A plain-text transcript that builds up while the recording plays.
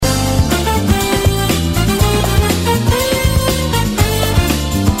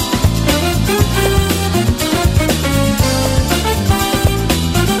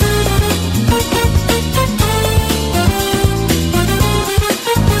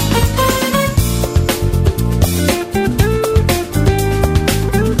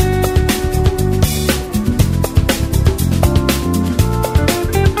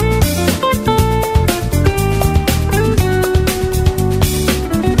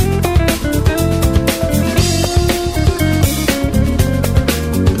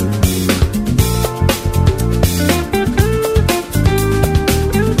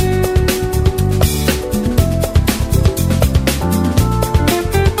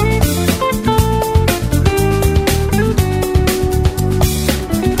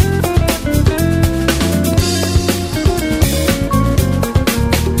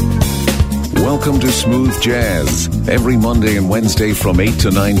Jazz. Every Monday and Wednesday from 8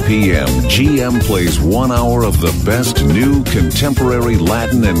 to 9 p.m., GM plays 1 hour of the best new, contemporary,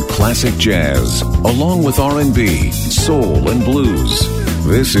 Latin, and classic jazz, along with R&B, soul, and blues.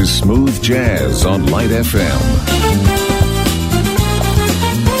 This is Smooth Jazz on Light FM.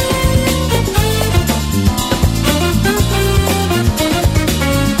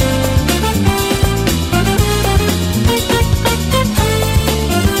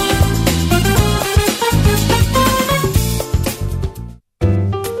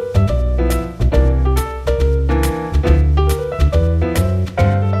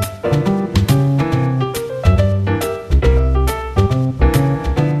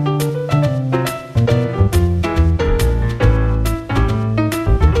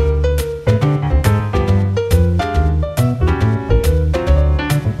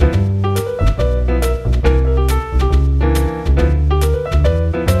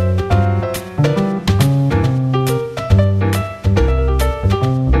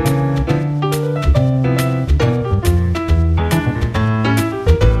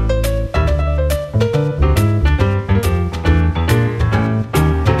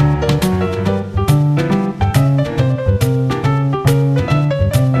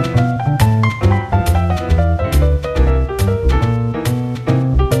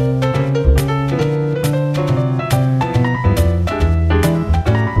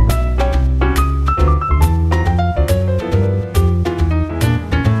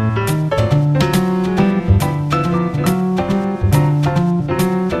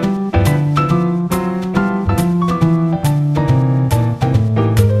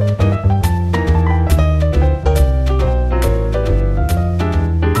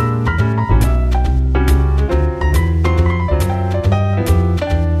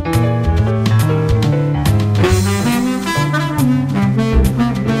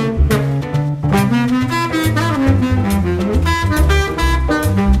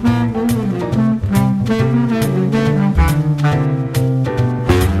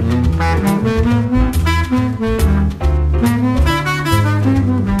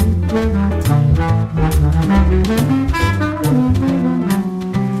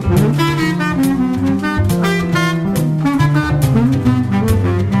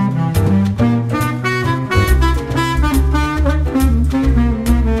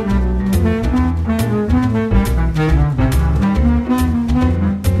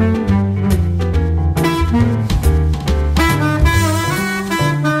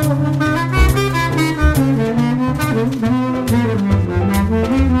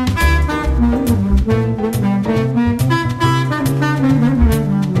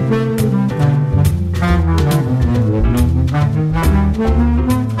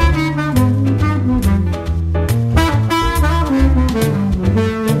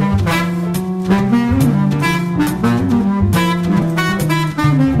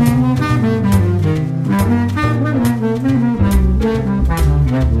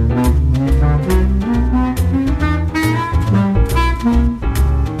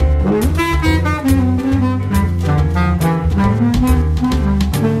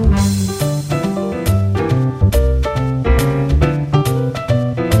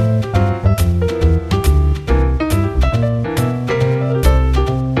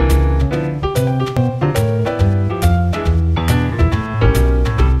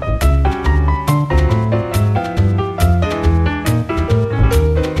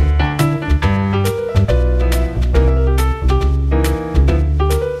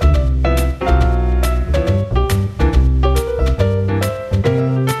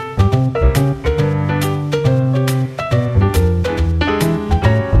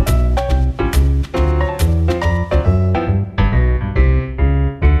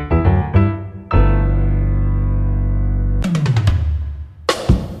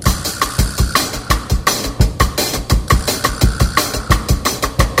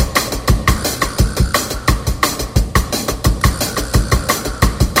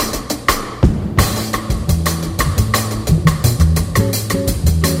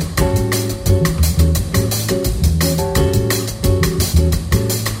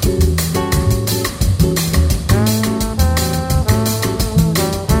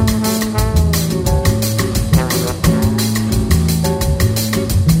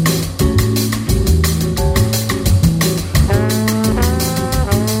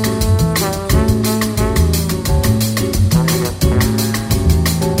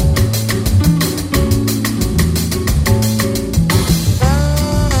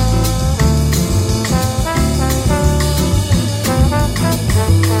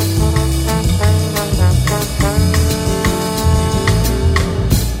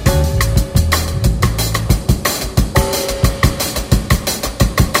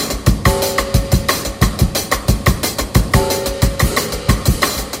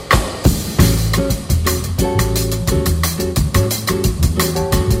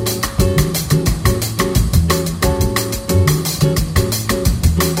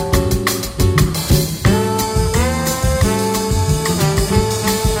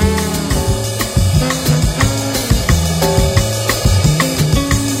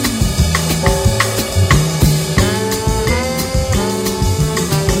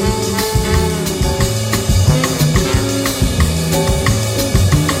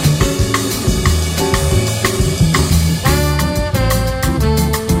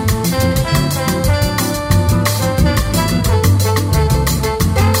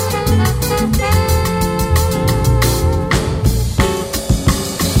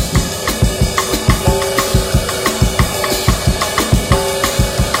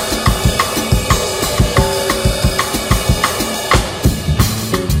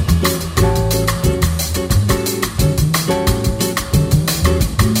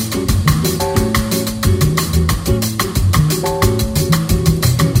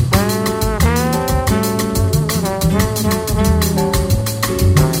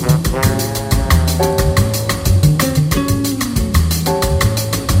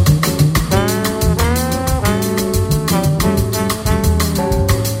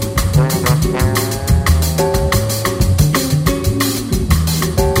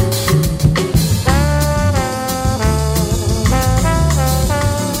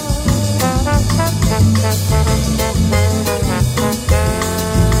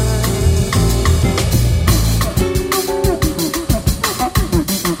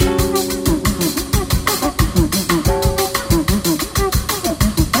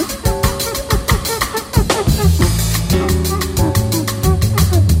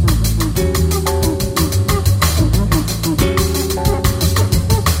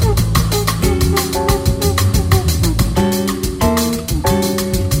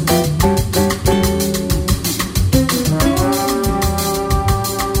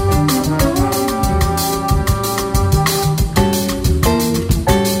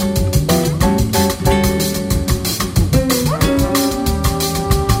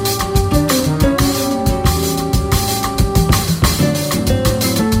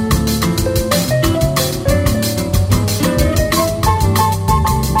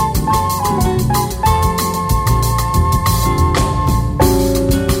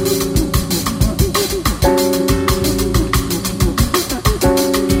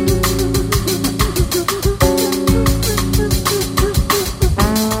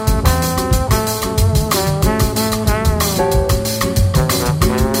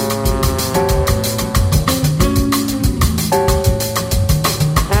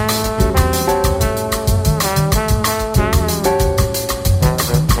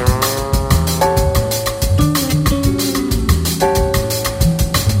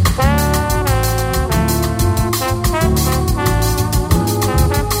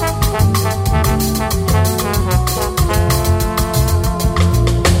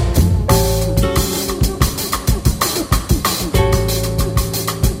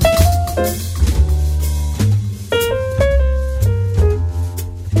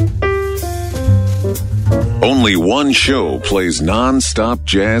 Only one show plays non-stop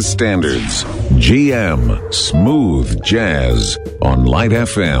jazz standards. GM Smooth Jazz on Light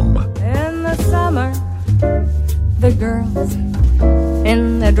FM. In the summer, the girls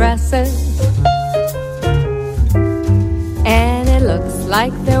in the dresses, and it looks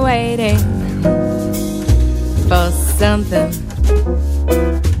like they're waiting for something.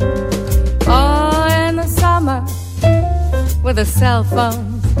 Oh, in the summer, with the cell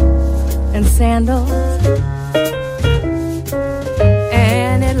phones and sandals,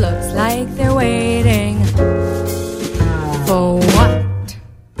 and it looks like they're waiting for what?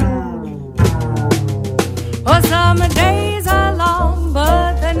 Oh, summer days are long,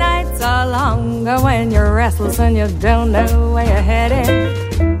 but the nights are longer when you're restless and you don't know where you're heading.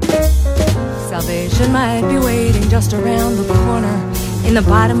 Salvation might be waiting just around the corner, in the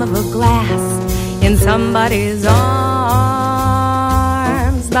bottom of a glass, in somebody's arms.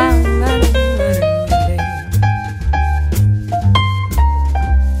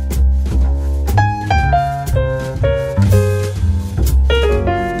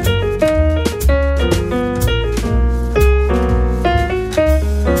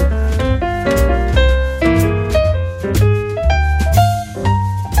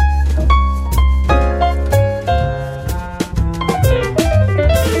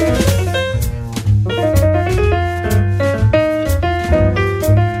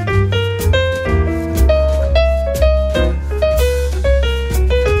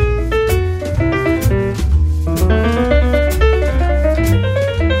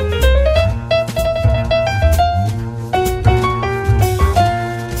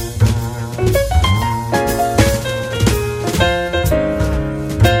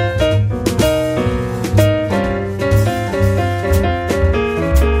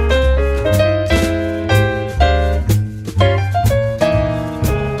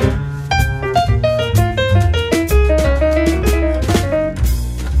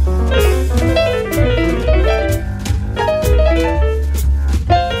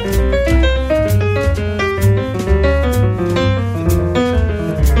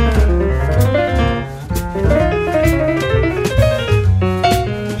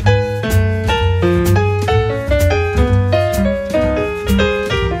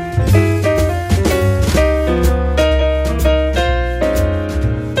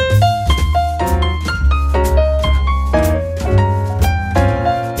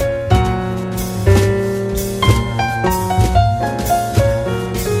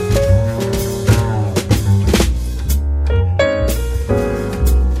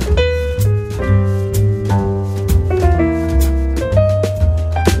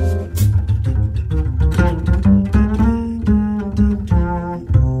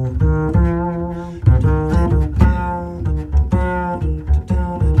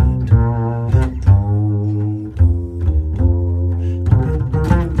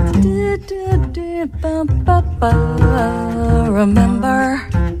 Remember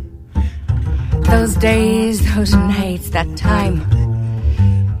those days, those nights, that time.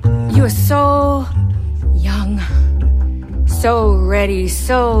 You were so young, so ready,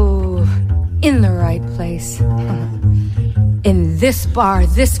 so in the right place. In this bar,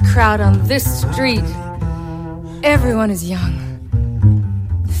 this crowd, on this street, everyone is young.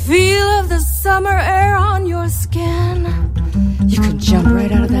 Feel of the summer air on your skin. You could jump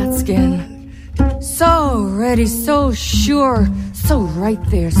right out of that skin. So ready, so sure, so right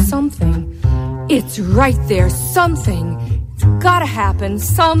there, something. It's right there, something. It's gotta happen,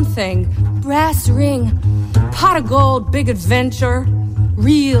 something. Brass ring, pot of gold, big adventure,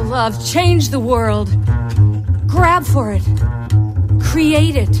 real love, change the world. Grab for it,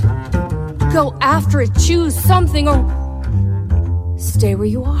 create it, go after it, choose something, or stay where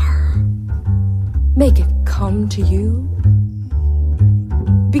you are. Make it come to you.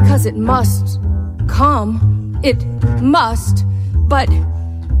 Because it must come, it must, but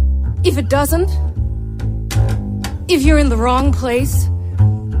if it doesn't, if you're in the wrong place,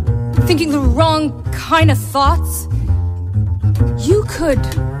 thinking the wrong kind of thoughts, you could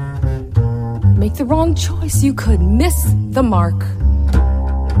make the wrong choice. You could miss the mark.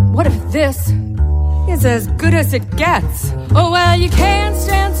 What if this is as good as it gets? Oh, well, you can't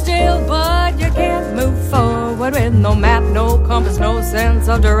stand still, but you can't move forward with no map, no compass, no sense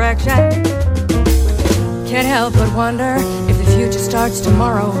of direction. Can't help but wonder if the future starts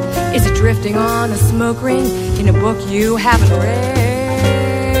tomorrow. Is it drifting on a smoke ring in a book you haven't read?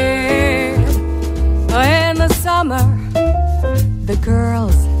 In the summer, the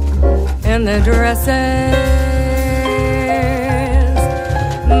girls in the dresses,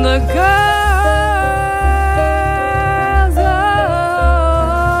 the girls,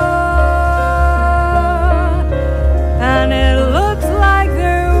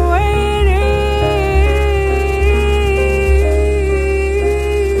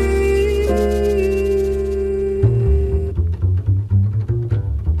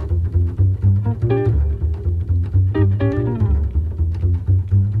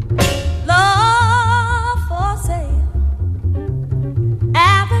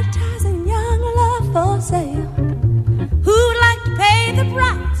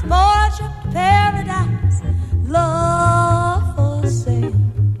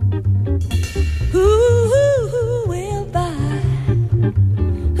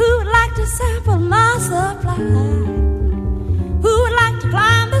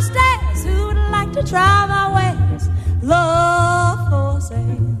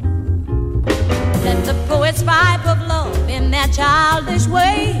 the poets pipe of love in their childish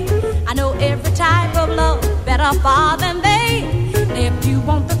way. I know every type of love better far than they. If you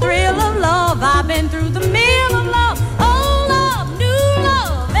want the thrill of love, I've been through the meal of love. Old love, new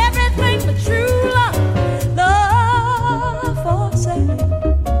love, everything but true love. Love for sale,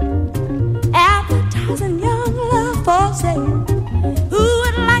 advertising young love for sale. Who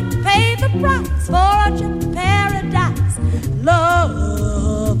would like to pay the price for a trip to paradise?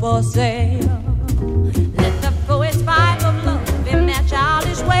 Love for sale. Let the poets pipe of love in their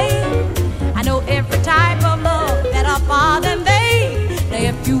childish way. I know every type of love better far than they. Now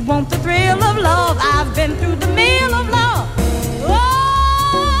if you want the thrill of love, I've been through the meal of love. Oh,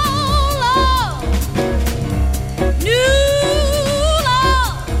 love, new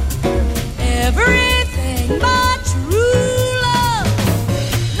love, everything but true love.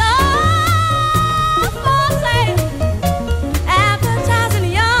 Love for sale, advertising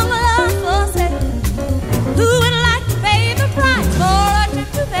young love for sale. Who would like to pay the price for a trip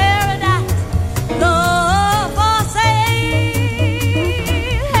to paradise? Love for sale,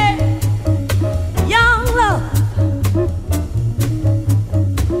 hey, young love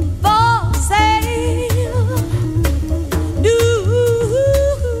for sale, new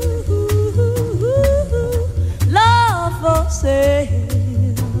love for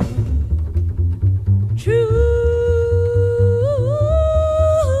sale, true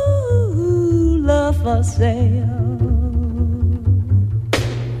love for sale.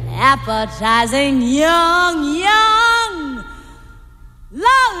 Appetizing young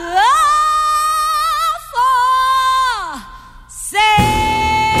love for sale.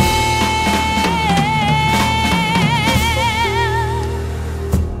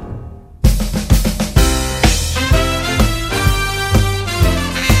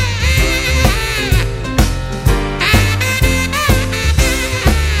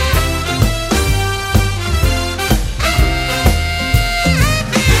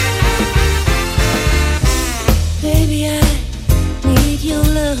 Baby, I need your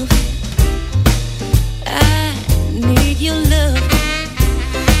love. I need your love.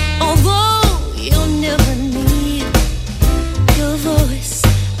 Although you'll never need your voice,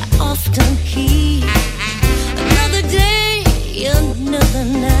 I often hear. Another day, another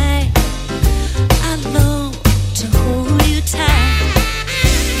night, I long to hold you tight.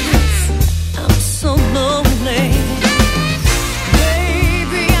 'Cause I'm so lonely.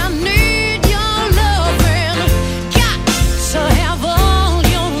 Baby, I need your loving. Got to have all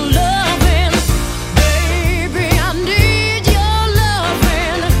your loving. Baby, I need your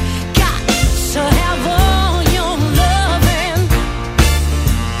loving. Got to have all your loving.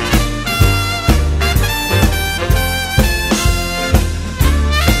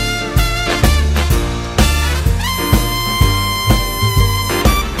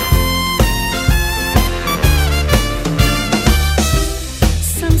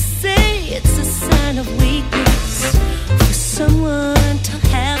 Some say it's a sign of weakness for someone to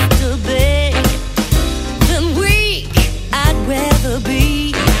have to beg. Then weak, I'd rather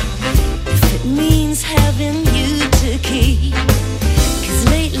be, if it means having you to keep. 'Cause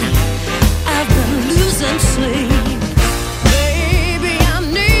lately, I've been losing sleep. Baby, I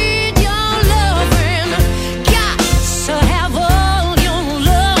need your loving. Got to have all your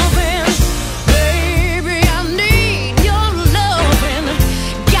loving. Baby, I need your loving.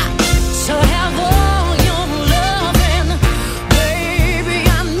 Got to have all your loving. Baby,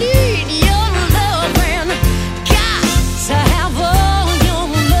 I need your loving. Got to have all your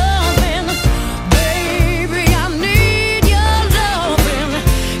loving. Baby, I need your loving.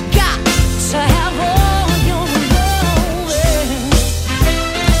 Got to have all your loving.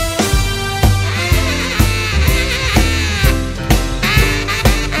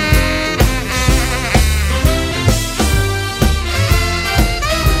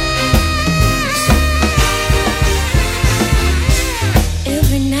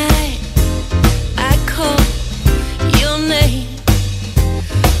 Every night I call your name.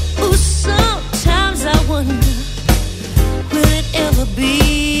 Oh, sometimes I wonder, will it ever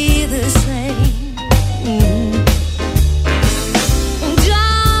be the same?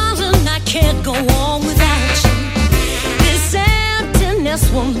 Darling, I can't go on without you. This emptiness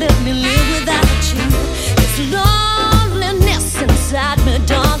won't let me live without you. This loneliness inside me,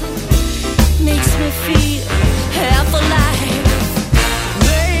 darling, makes me feel half alive.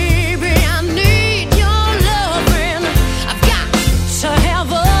 Baby, I need your loving. I've got to have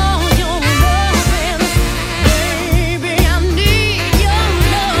all your loving. Baby, I need your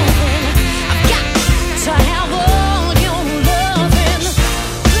loving. I've got to have all your loving.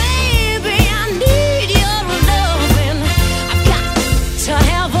 Baby, I need your loving. I've got to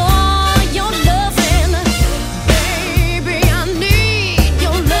have all your loving.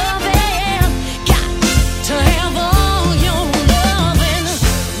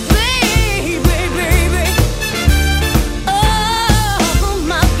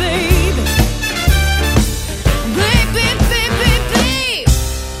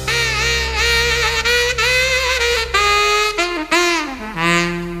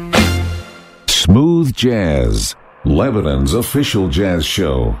 Jazz, Lebanon's official jazz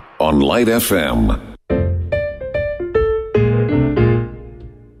show on Light FM.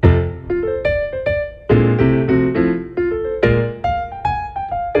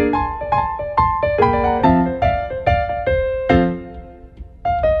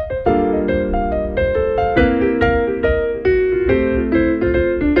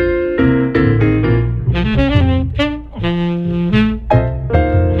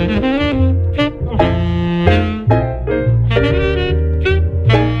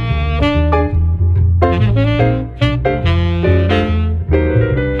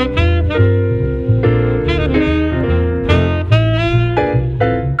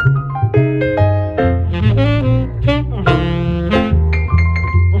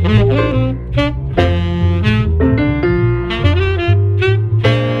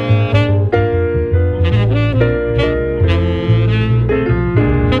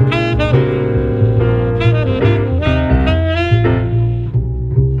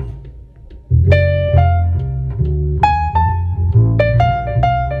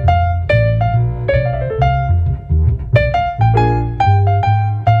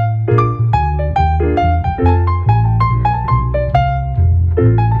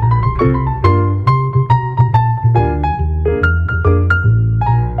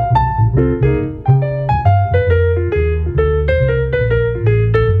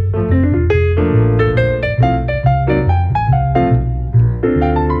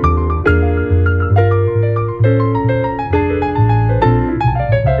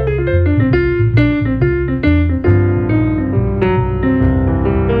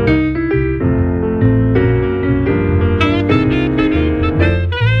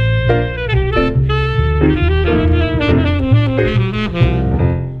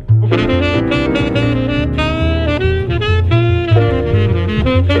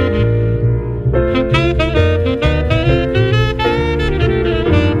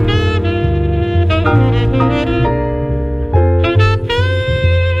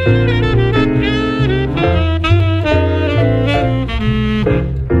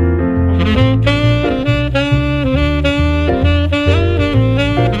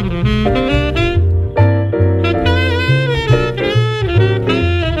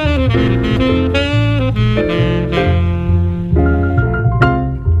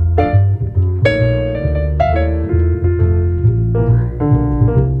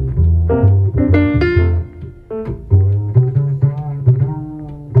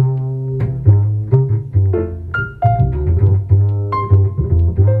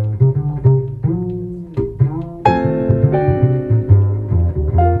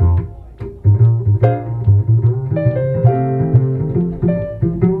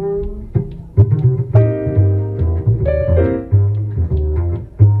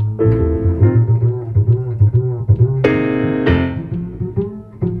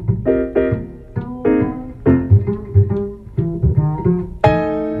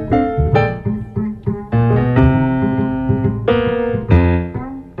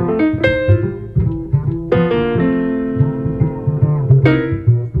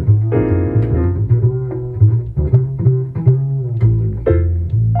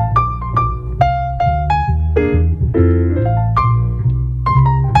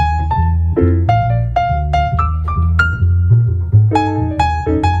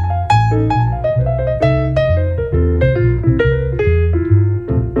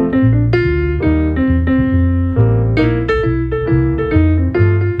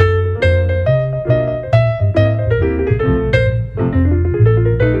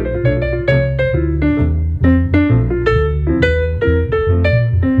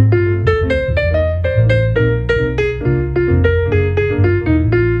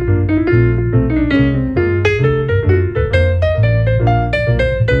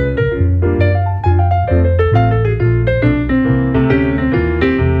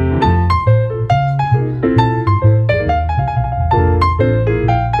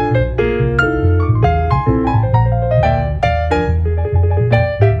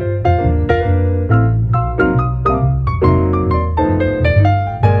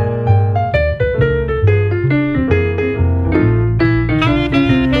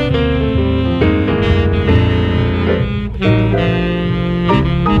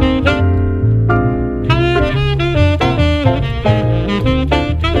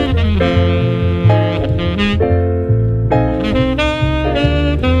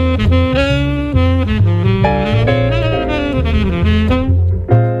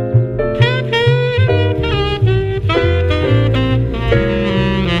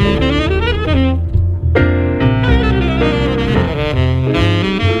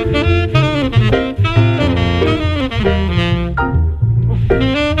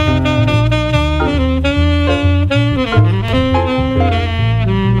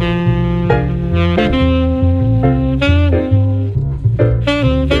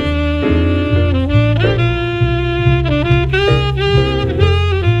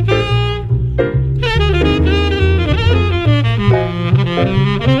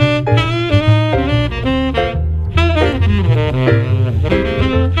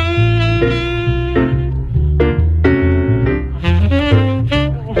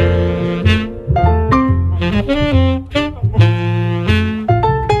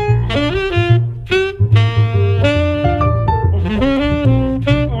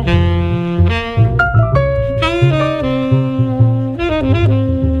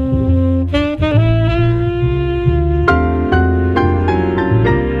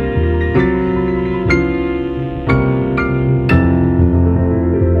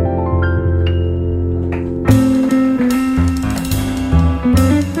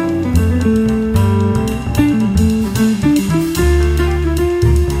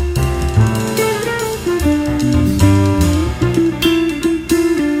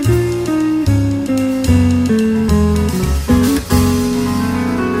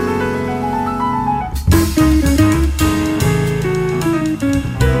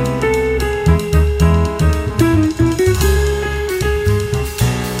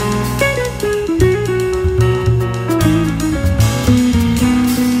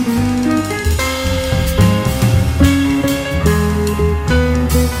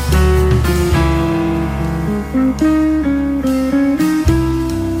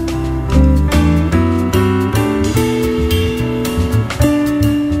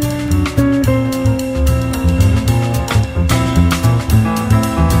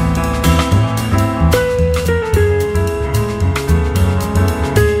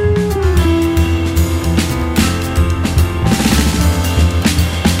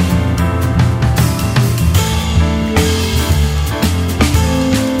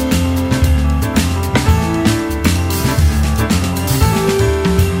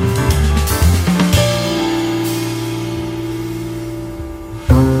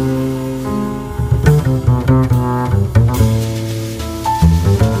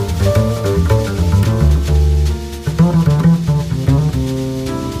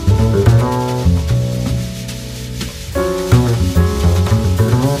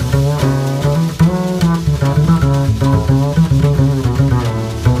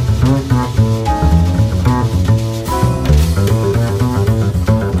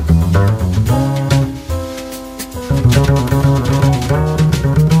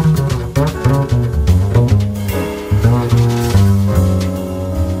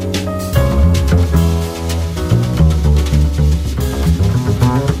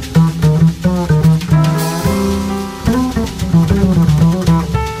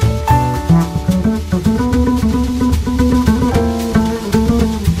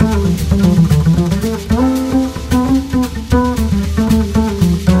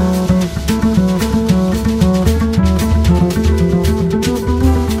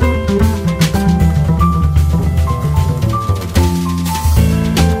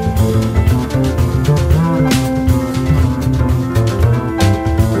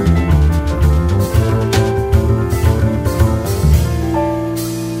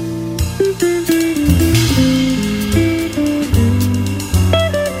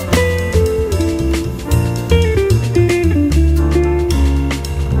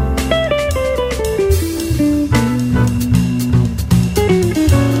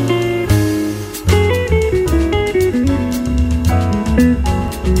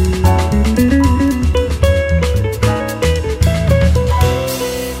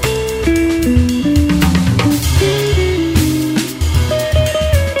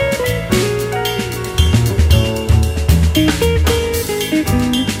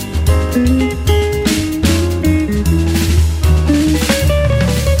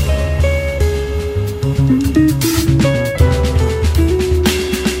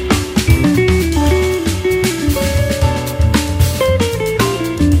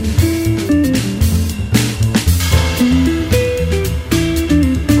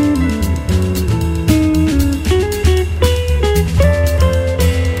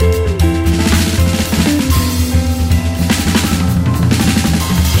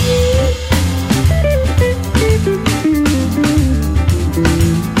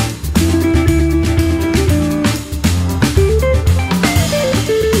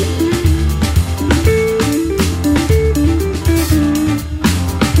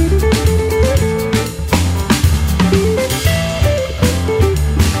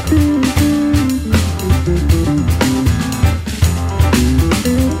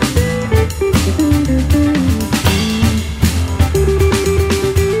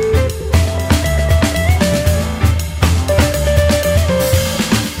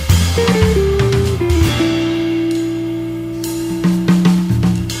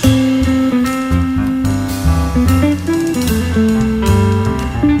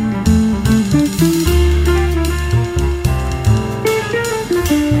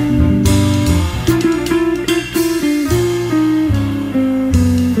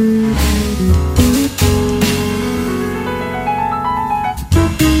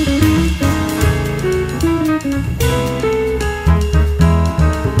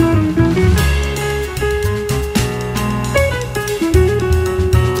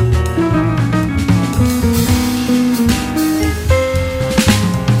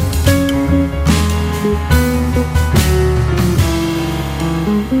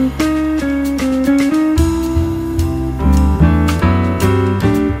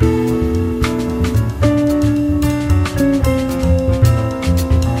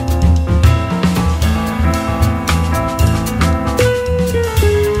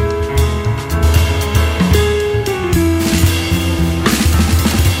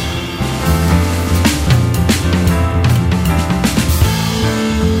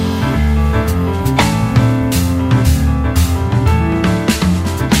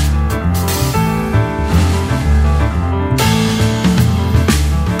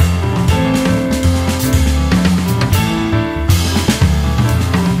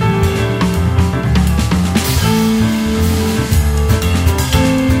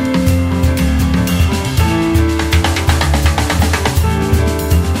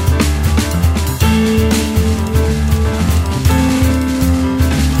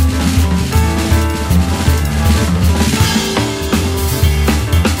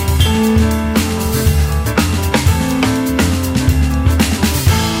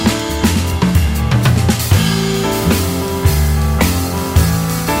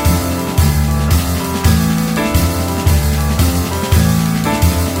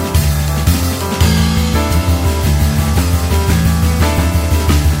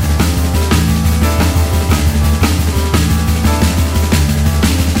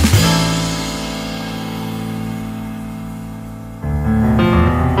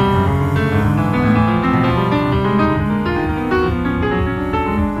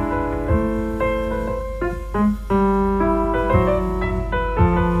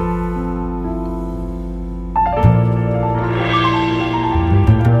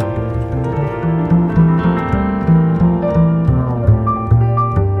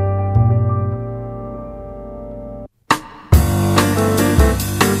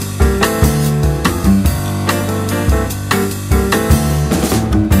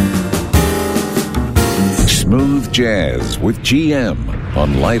 Jazz with GM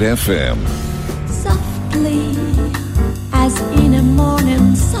on Light FM. Softly, as in a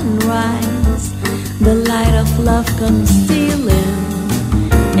morning sunrise, the light of love comes stealing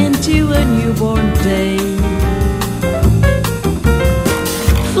into a newborn day.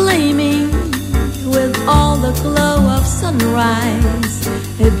 Flaming with all the glow of sunrise,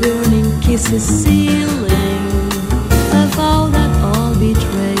 a burning kiss is sealing of all that all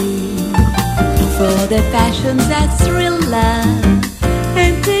betray. For the passions that thrill love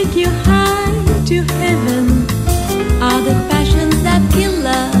and take you high to heaven are the passions that kill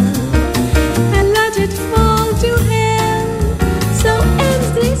love and let it fall to hell. So ends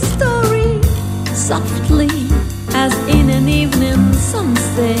this story softly, as in an evening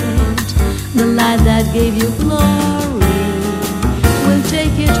sunset. The light that gave you glory will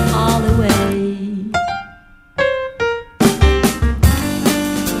take it all away.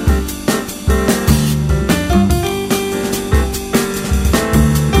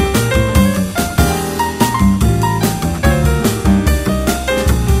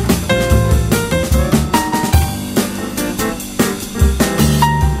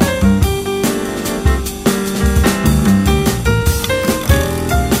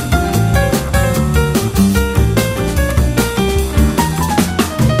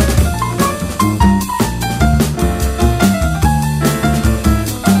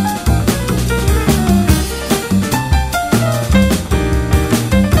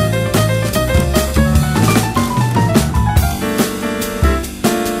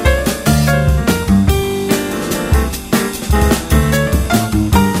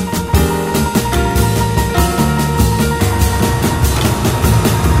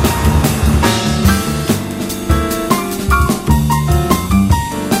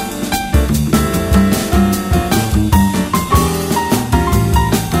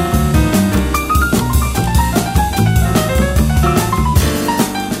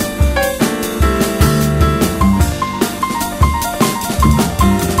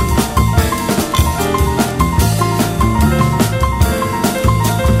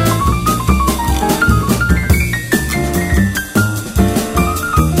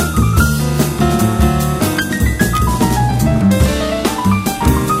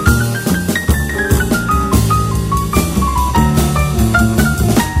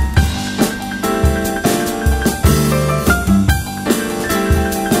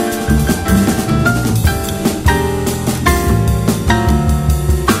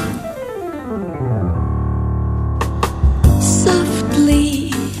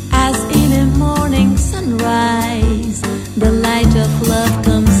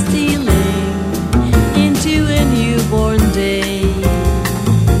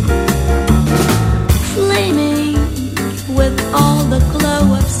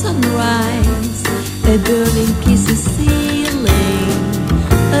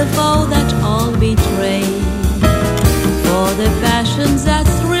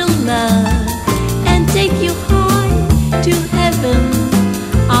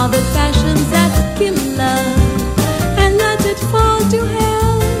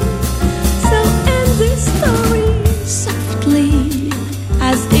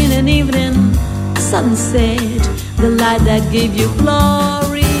 Sunset, the light that gave you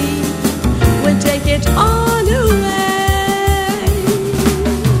glory will take it all away.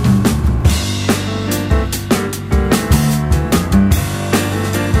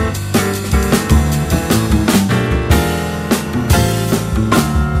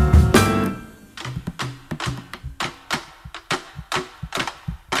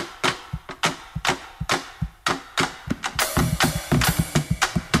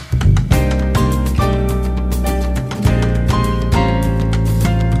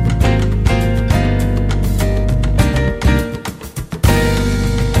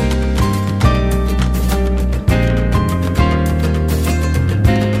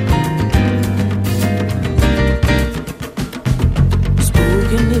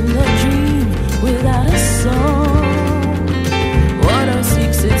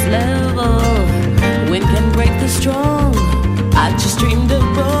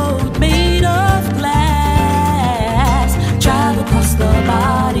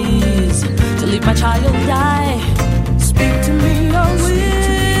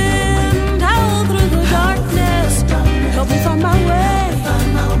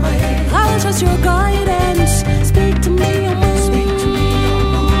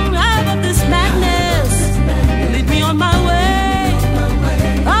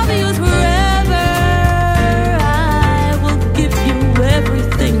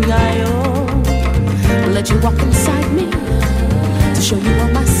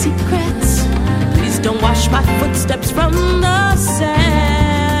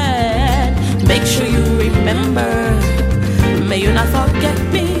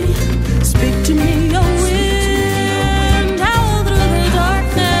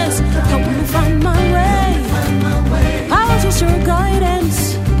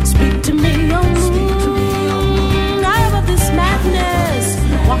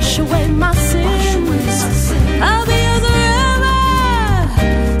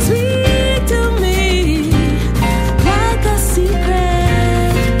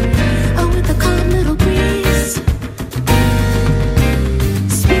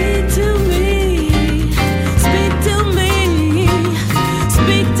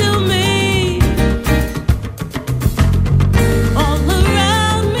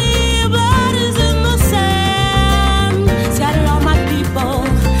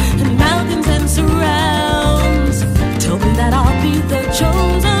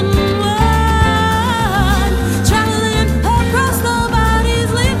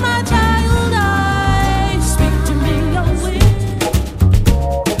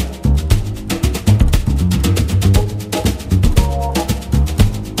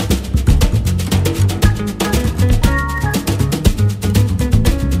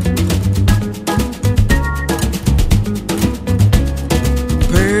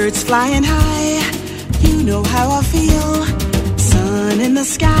 flying high, you know how I feel. Sun in the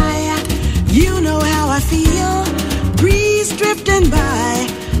sky, you know how I feel. Breeze drifting by,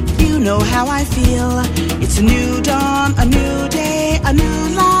 you know how I feel. It's a new dawn, a new day, a new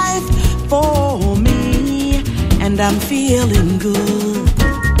life for me, and I'm feeling good.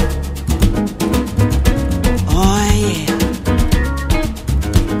 Oh yeah.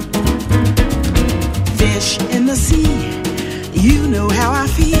 Fish in the sea, you know how I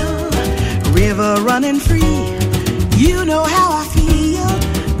feel. River running free, you know how I feel.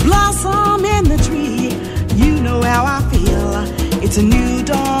 Blossom in the tree, you know how I feel. It's a new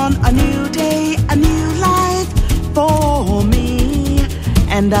dawn, a new day, a new life for me,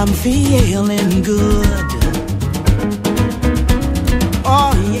 and I'm feeling good.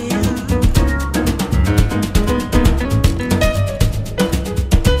 Oh yeah.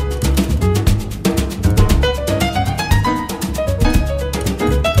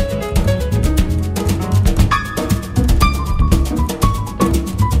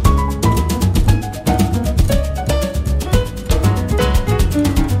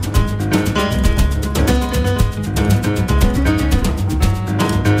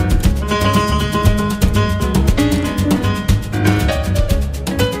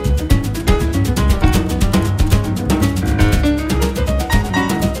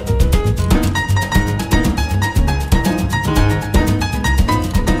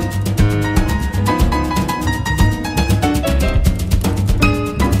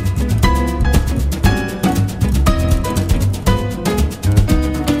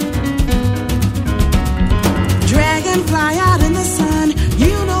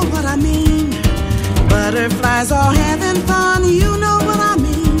 Butterflies all having fun, you know what I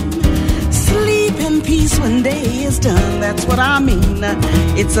mean. Sleep in peace when day is done, that's what I mean.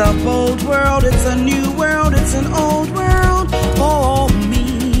 It's a bold world, it's a new world, it's an old world for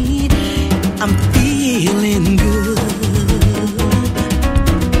me. I'm feeling good.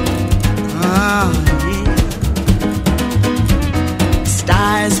 Ah, yeah.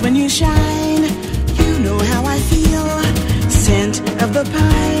 Stars when you shine, you know how I feel. Scent of the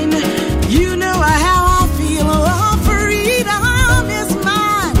pine, you know how I feel. Oh, freedom is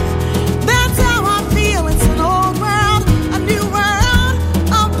mine. That's how I feel. It's an old world, a new world,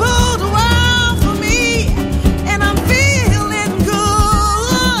 a bold world for me, and I'm feeling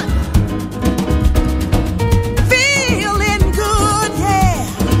good. Feeling good, yeah.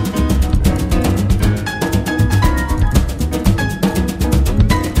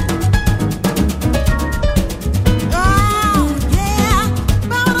 Oh, yeah.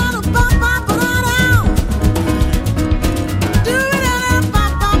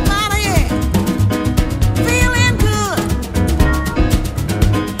 Feeling good.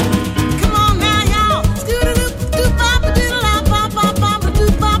 Come on now, y'all.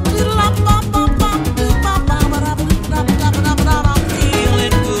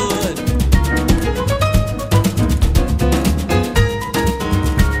 Feeling good.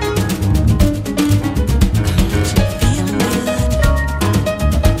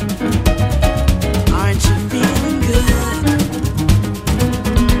 Aren't you feeling good?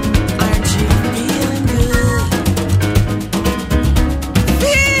 Aren't you feeling good?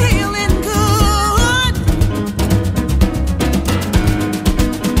 Feeling good.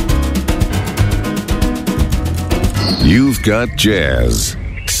 You've got jazz.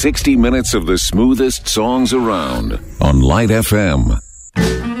 60 minutes of the smoothest songs around on Light FM.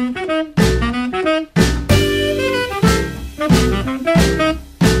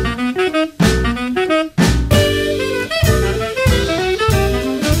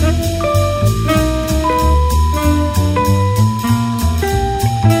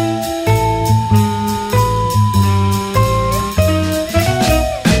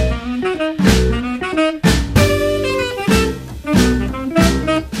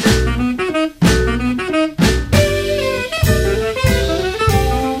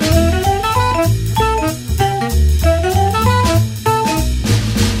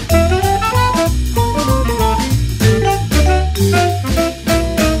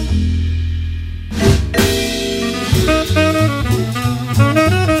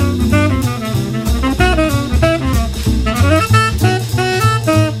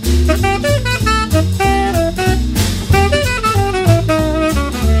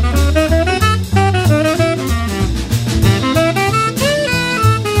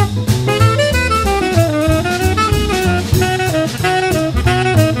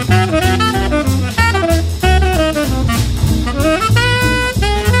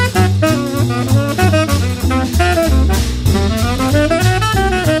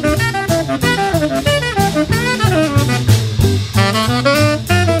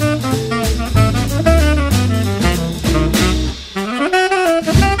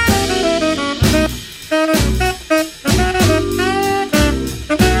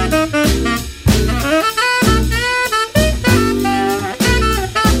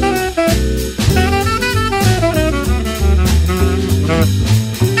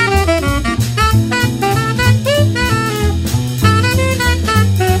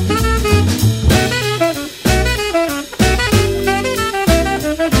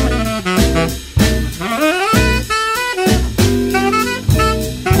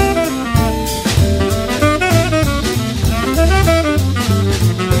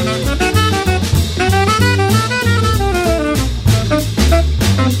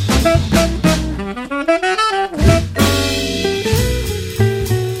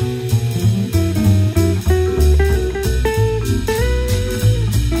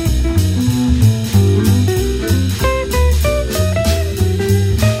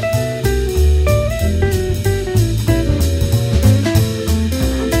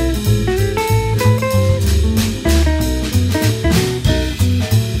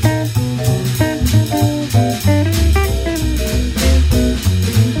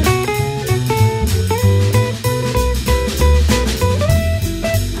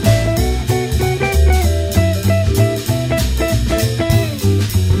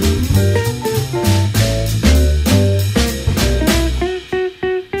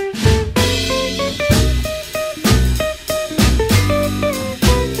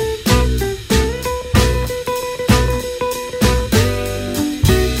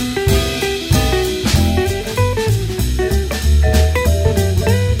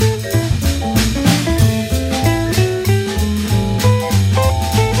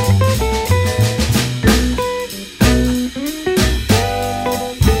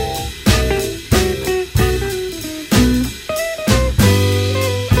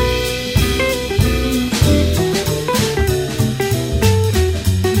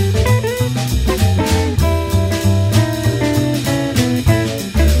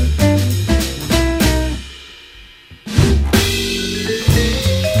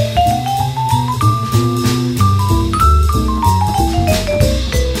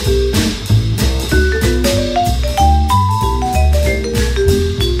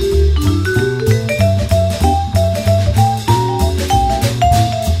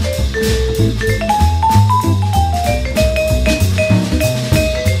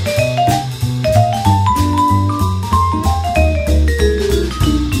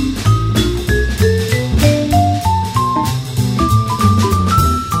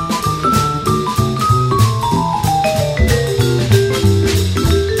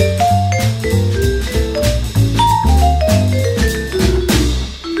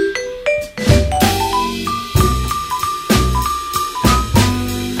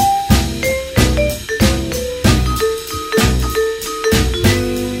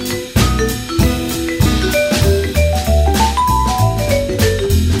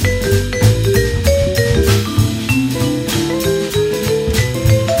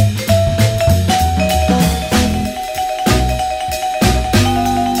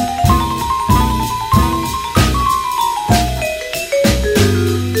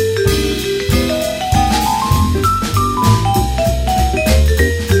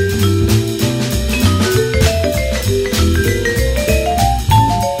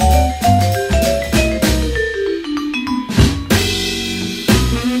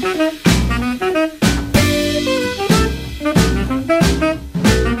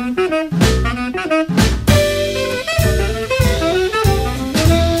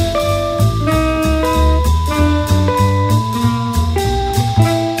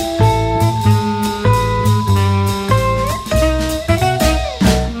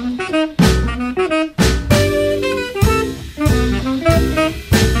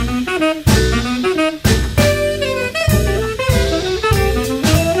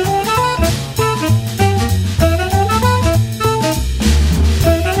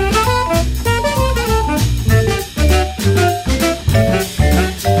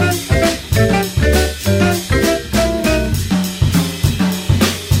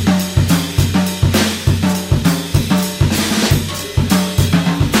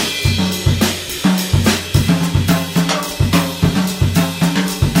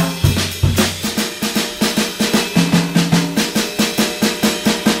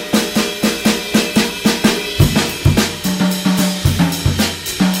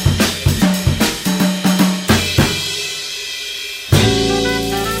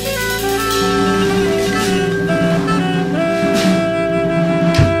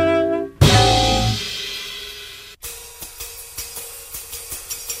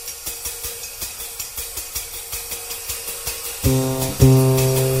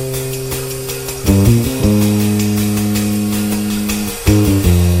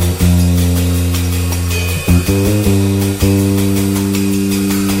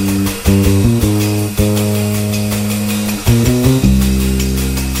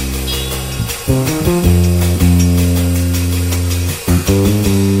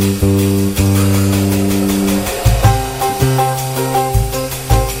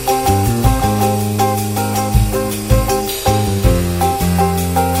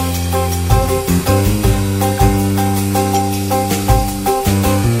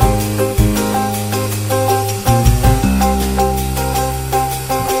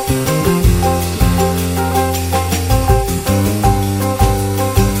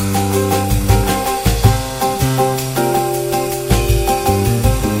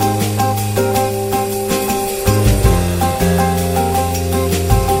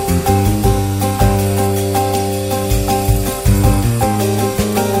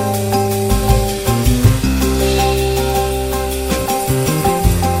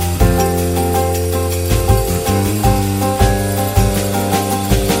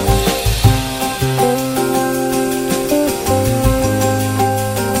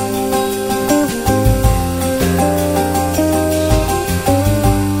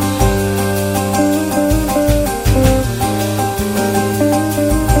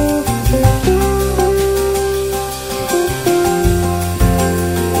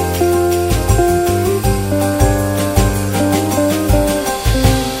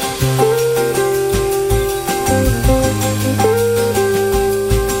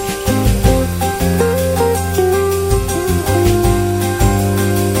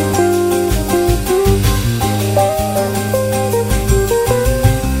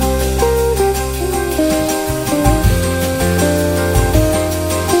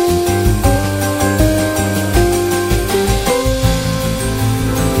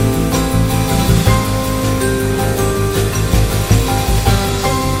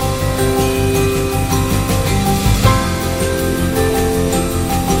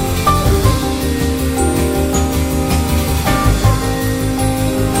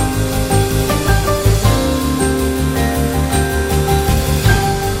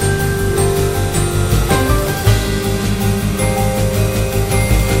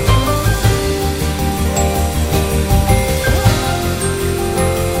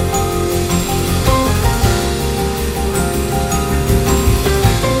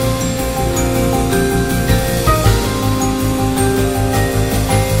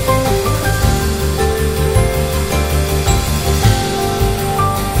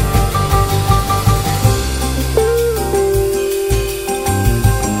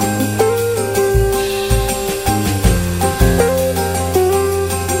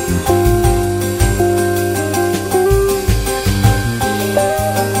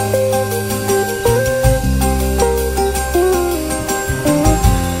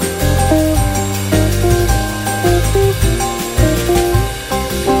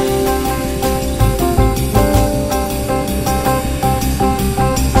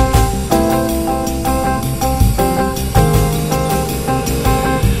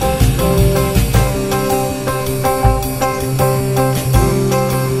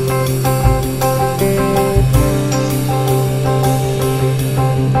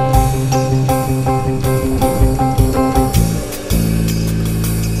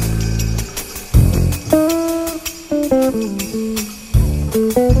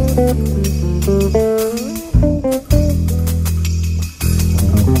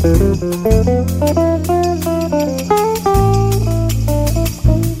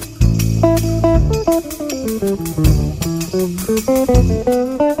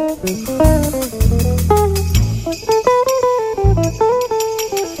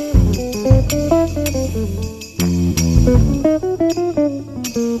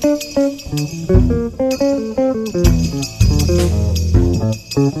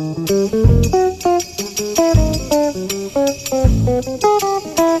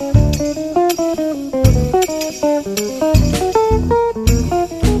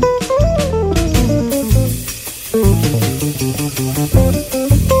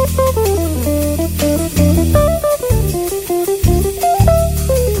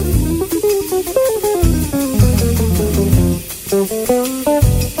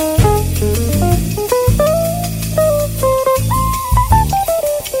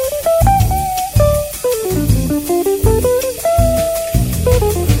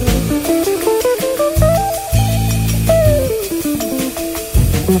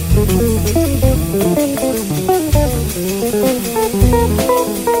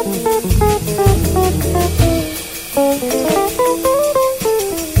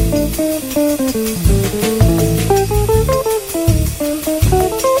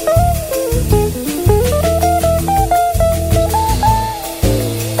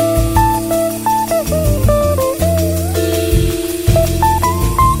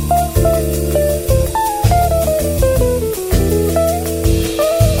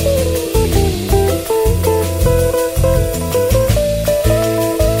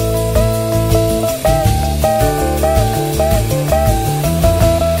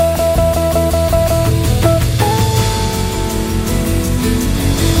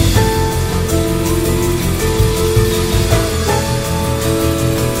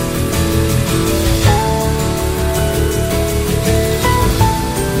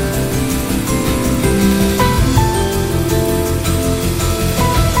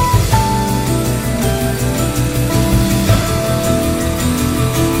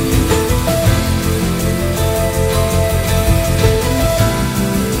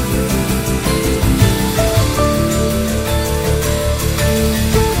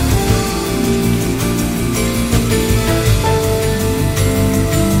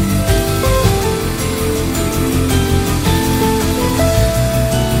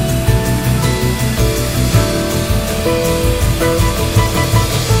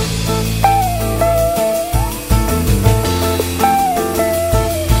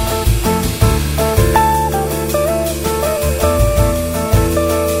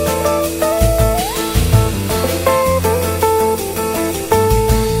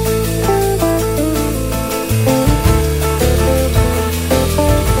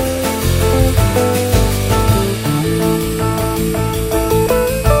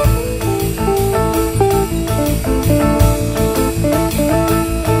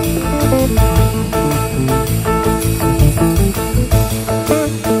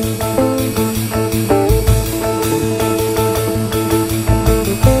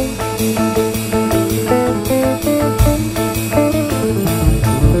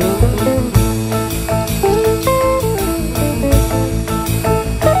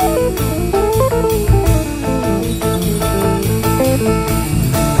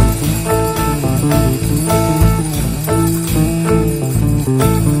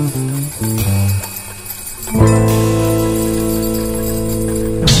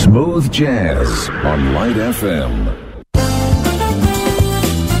 Jazz on Light FM.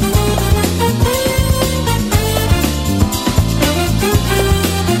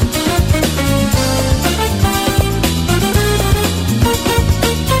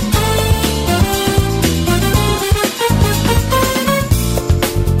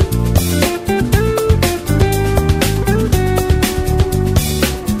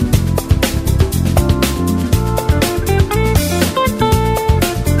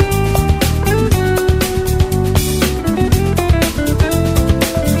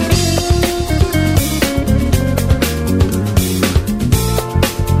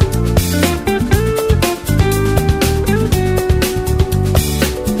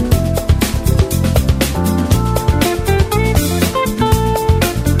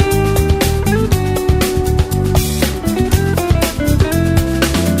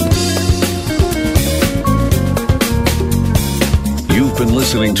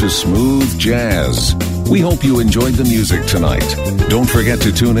 Listening to Smooth Jazz. We hope you enjoyed the music tonight. Don't forget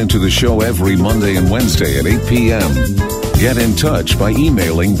to tune into the show every Monday and Wednesday at 8 p.m. Get in touch by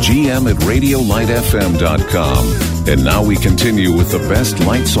emailing gm@radiolightfm.com. And now we continue with the best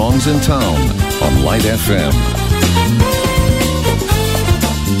light songs in town on Light FM.